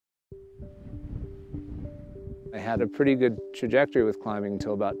I had a pretty good trajectory with climbing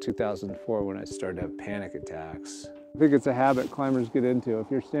until about 2004 when I started to have panic attacks. I think it's a habit climbers get into.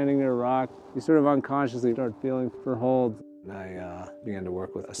 If you're standing near a rock, you sort of unconsciously start feeling for holds. I began to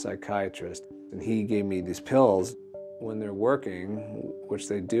work with a psychiatrist, and he gave me these pills. When they're working, which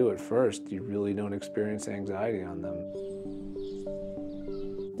they do at first, you really don't experience anxiety on them.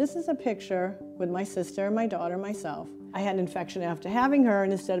 This is a picture with my sister, my daughter, myself. I had an infection after having her,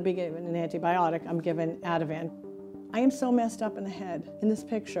 and instead of being given an antibiotic, I'm given Ativan. I am so messed up in the head in this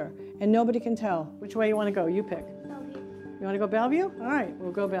picture, and nobody can tell. Which way you want to go? You pick. Bellevue. You want to go Bellevue? All right,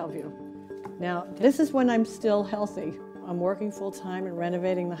 we'll go Bellevue. Now, this is when I'm still healthy. I'm working full-time and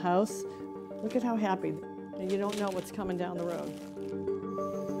renovating the house. Look at how happy. You don't know what's coming down the road.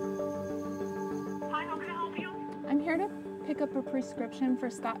 Hi, how can I help you? I'm here to pick up a prescription for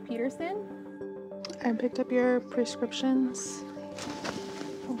Scott Peterson. I picked up your prescriptions.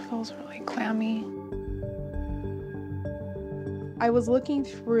 It feels really clammy. I was looking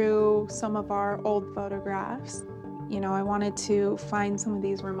through some of our old photographs. You know, I wanted to find some of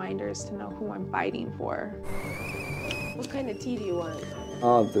these reminders to know who I'm fighting for. What kind of tea do you want?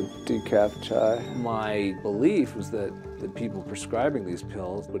 The decaf chai. My belief was that the people prescribing these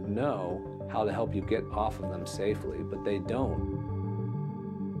pills would know how to help you get off of them safely, but they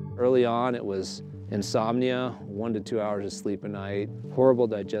don't. Early on, it was insomnia, 1 to 2 hours of sleep a night, horrible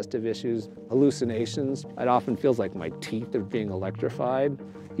digestive issues, hallucinations. It often feels like my teeth are being electrified.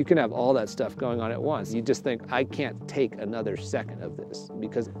 You can have all that stuff going on at once. You just think, I can't take another second of this,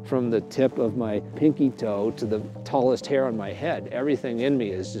 because from the tip of my pinky toe to the tallest hair on my head, everything in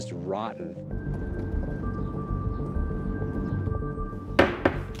me is just rotten.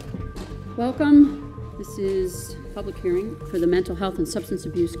 Welcome. This is a public hearing for the Mental Health and Substance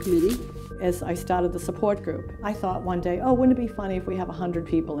Abuse Committee. As I started the support group, I thought one day, oh, wouldn't it be funny if we have 100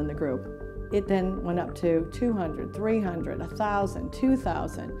 people in the group? It then went up to 200, 300, 1,000,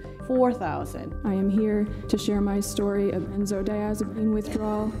 2,000, 4,000. I am here to share my story of benzodiazepine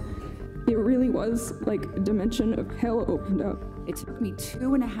withdrawal. It really was like a dimension of hell opened up. It took me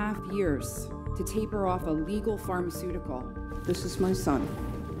 2.5 years to taper off a legal pharmaceutical. This is my son,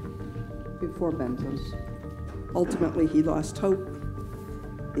 before benzos. Ultimately, he lost hope.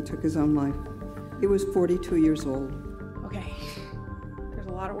 He took his own life. He was 42 years old. Okay, there's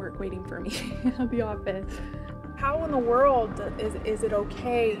a lot of work waiting for me. I'll be off it. How in the world is it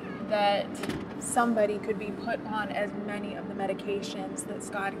okay that somebody could be put on as many of the medications that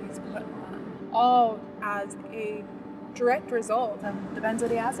Scott is put on, all as a direct result of the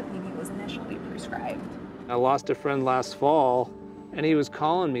benzodiazepine he was initially prescribed? I lost a friend last fall, and he was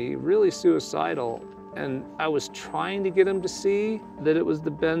calling me really suicidal. And I was trying to get him to see that it was the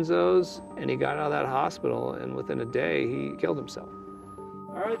benzos, and he got out of that hospital, and within a day, he killed himself.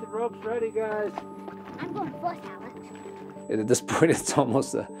 All right, the rope's ready, guys. I'm going first, Alex. At this point, it's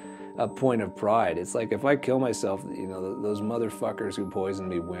almost a point of pride. It's like, if I kill myself, you know, those motherfuckers who poisoned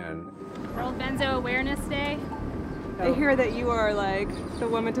me win. World Benzo Awareness Day. I hear that you are like the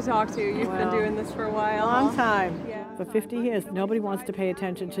woman to talk to. You've been doing this for a while. Long time. Yeah. For 50 years, nobody wants to pay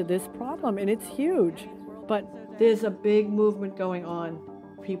attention to this problem, and it's huge. But there's a big movement going on.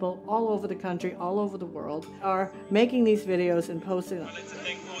 People all over the country, all over the world, are making these videos and posting them. I'd like to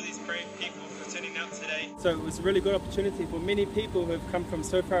thank all these brave people for turning out today. So it was a really good opportunity for many people who have come from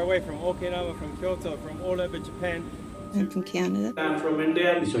so far away, from Okinawa, from Kyoto, from all over Japan. I'm from Canada. I'm from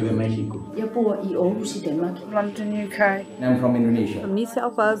India. Soy de México. Jeg bor i Aarhus i Danmark. London, UK. I'm from Indonesia. From New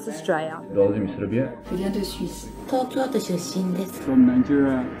South Wales, Australia. Je viens de Suisse. Tokyo de From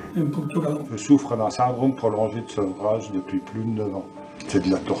Nigeria. In Portugal. Je souffre d'un syndrome prolongé de sevrage depuis plus de 9 ans. C'est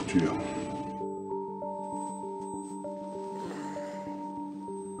de la torture.